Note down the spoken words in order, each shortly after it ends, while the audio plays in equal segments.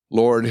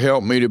Lord,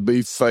 help me to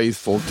be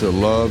faithful to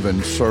love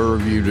and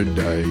serve you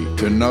today,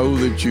 to know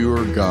that you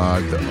are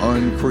God, the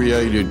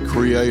uncreated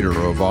creator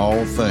of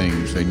all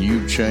things, and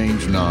you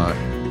change not.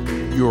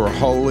 You are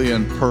holy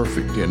and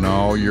perfect in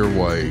all your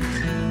ways.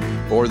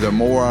 Lord, the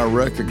more I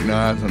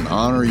recognize and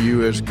honor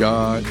you as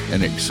God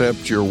and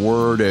accept your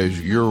word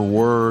as your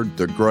word,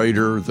 the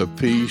greater the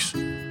peace,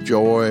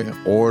 joy,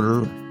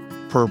 order,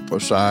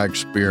 purpose I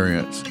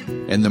experience.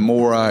 And the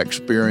more I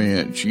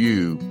experience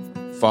you,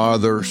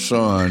 Father,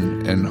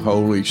 Son, and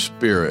Holy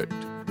Spirit,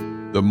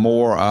 the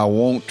more I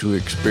want to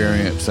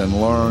experience and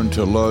learn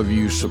to love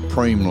you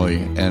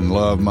supremely and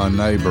love my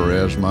neighbor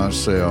as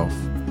myself.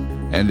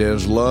 And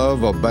as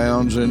love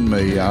abounds in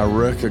me, I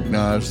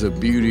recognize the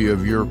beauty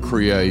of your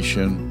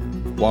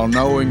creation, while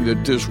knowing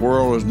that this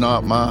world is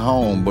not my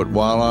home, but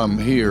while I'm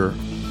here,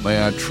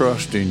 may I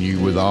trust in you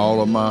with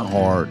all of my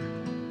heart,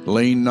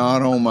 lean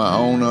not on my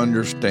own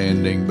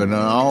understanding, but in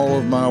all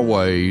of my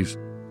ways,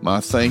 my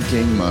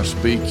thinking, my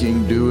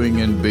speaking,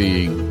 doing, and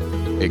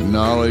being,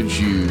 acknowledge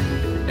you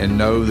and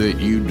know that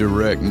you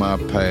direct my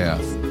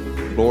path.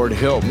 Lord,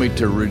 help me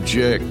to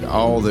reject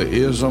all the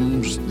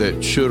isms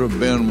that should have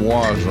been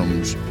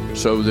wasms,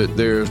 so that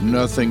there is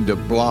nothing to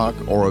block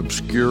or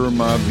obscure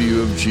my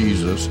view of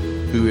Jesus,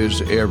 who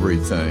is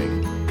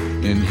everything.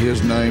 In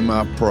his name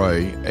I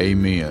pray,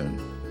 amen.